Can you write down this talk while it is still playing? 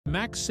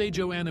Max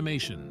Seijo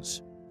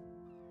Animations.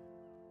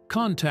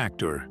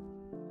 Contactor.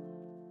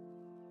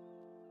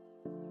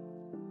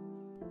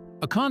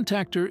 A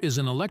contactor is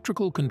an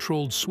electrical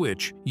controlled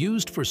switch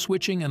used for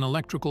switching an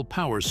electrical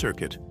power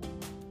circuit.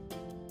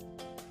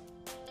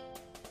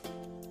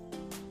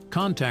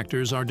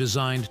 Contactors are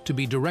designed to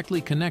be directly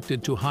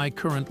connected to high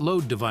current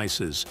load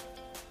devices.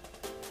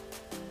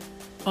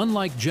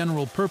 Unlike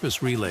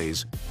general-purpose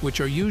relays,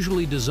 which are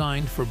usually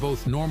designed for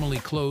both normally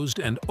closed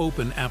and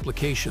open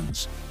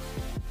applications.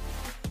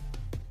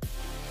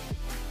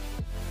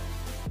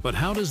 But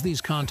how does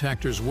these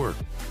contactors work?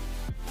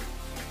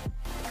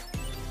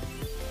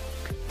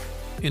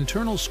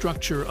 Internal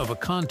structure of a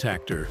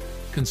contactor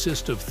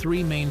consists of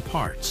three main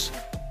parts.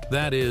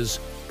 That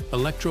is,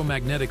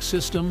 electromagnetic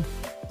system,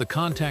 the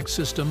contact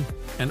system,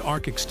 and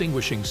arc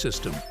extinguishing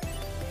system.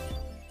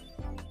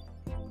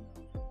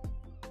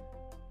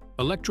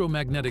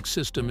 Electromagnetic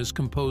system is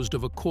composed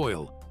of a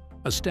coil,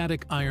 a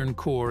static iron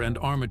core and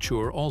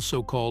armature,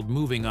 also called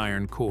moving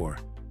iron core.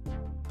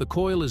 The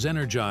coil is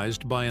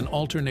energized by an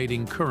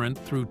alternating current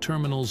through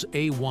terminals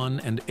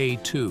A1 and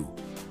A2,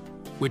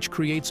 which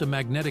creates a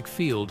magnetic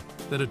field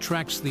that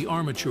attracts the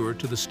armature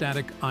to the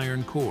static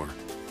iron core.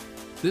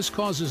 This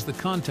causes the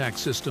contact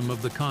system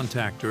of the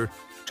contactor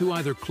to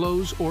either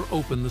close or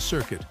open the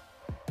circuit.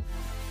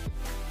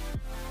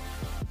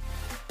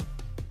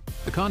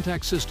 The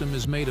contact system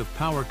is made of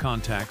power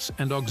contacts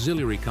and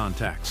auxiliary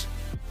contacts.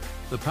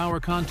 The power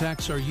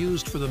contacts are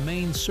used for the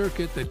main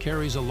circuit that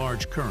carries a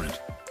large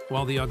current,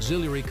 while the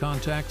auxiliary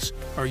contacts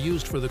are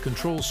used for the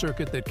control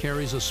circuit that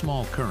carries a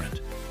small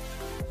current.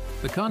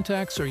 The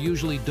contacts are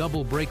usually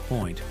double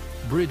breakpoint,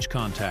 bridge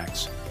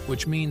contacts,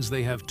 which means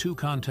they have two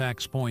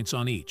contacts points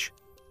on each.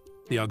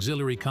 The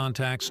auxiliary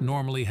contacts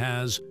normally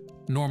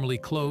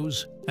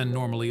close and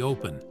normally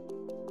open.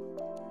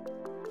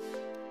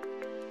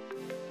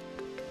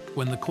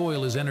 When the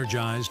coil is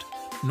energized,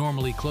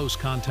 normally close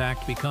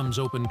contact becomes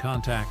open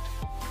contact,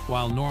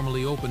 while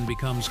normally open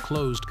becomes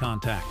closed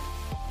contact.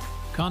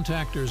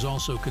 Contactors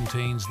also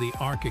contains the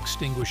arc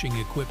extinguishing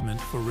equipment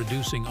for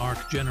reducing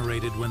arc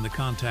generated when the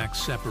contact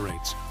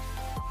separates.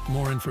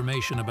 More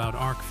information about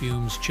arc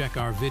fumes, check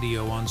our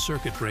video on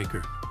circuit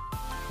breaker.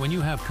 When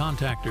you have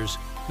contactors,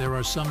 there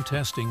are some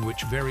testing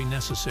which very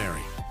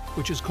necessary,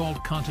 which is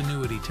called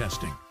continuity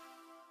testing.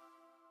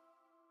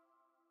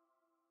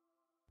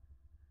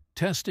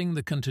 Testing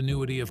the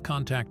continuity of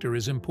contactor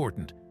is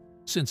important,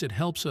 since it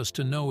helps us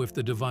to know if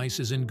the device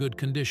is in good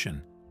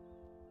condition.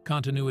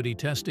 Continuity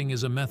testing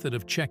is a method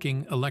of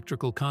checking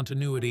electrical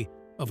continuity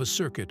of a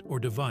circuit or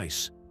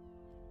device.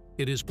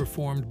 It is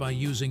performed by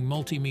using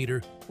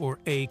multimeter or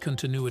a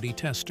continuity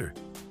tester,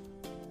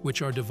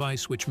 which are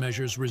device which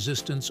measures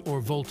resistance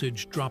or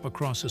voltage drop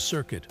across a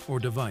circuit or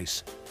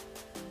device.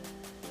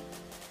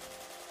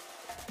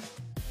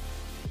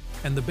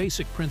 And the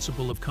basic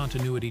principle of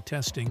continuity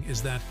testing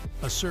is that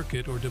a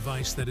circuit or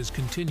device that is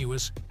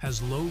continuous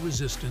has low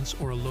resistance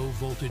or a low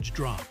voltage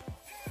drop.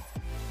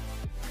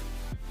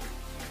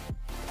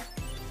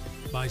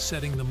 By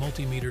setting the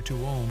multimeter to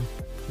ohm,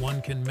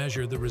 one can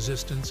measure the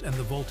resistance and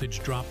the voltage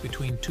drop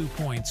between 2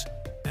 points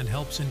and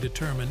helps in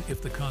determine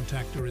if the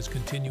contactor is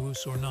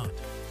continuous or not.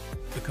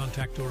 The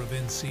contactor of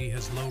NC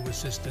has low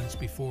resistance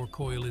before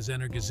coil is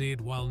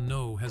energized, while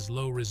NO has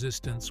low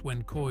resistance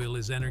when coil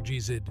is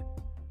energized.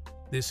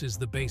 This is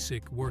the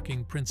basic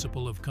working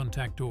principle of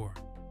contactor.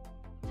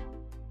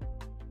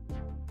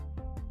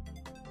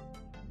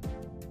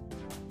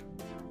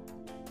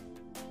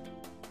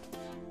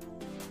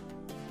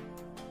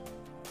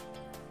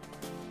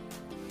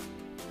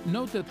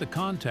 Note that the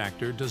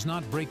contactor does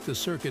not break the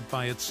circuit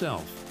by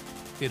itself.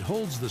 It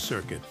holds the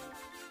circuit.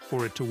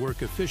 For it to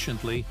work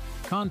efficiently,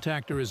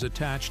 contactor is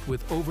attached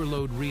with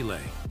overload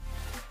relay.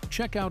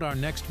 Check out our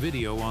next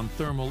video on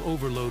thermal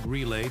overload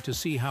relay to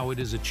see how it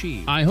is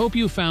achieved. I hope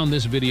you found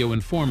this video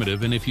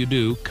informative, and if you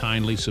do,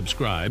 kindly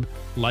subscribe,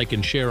 like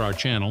and share our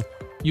channel.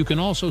 You can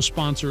also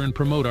sponsor and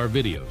promote our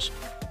videos.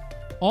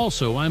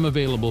 Also, I'm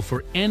available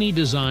for any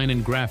design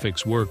and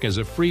graphics work as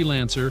a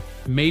freelancer,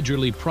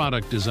 majorly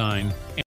product design,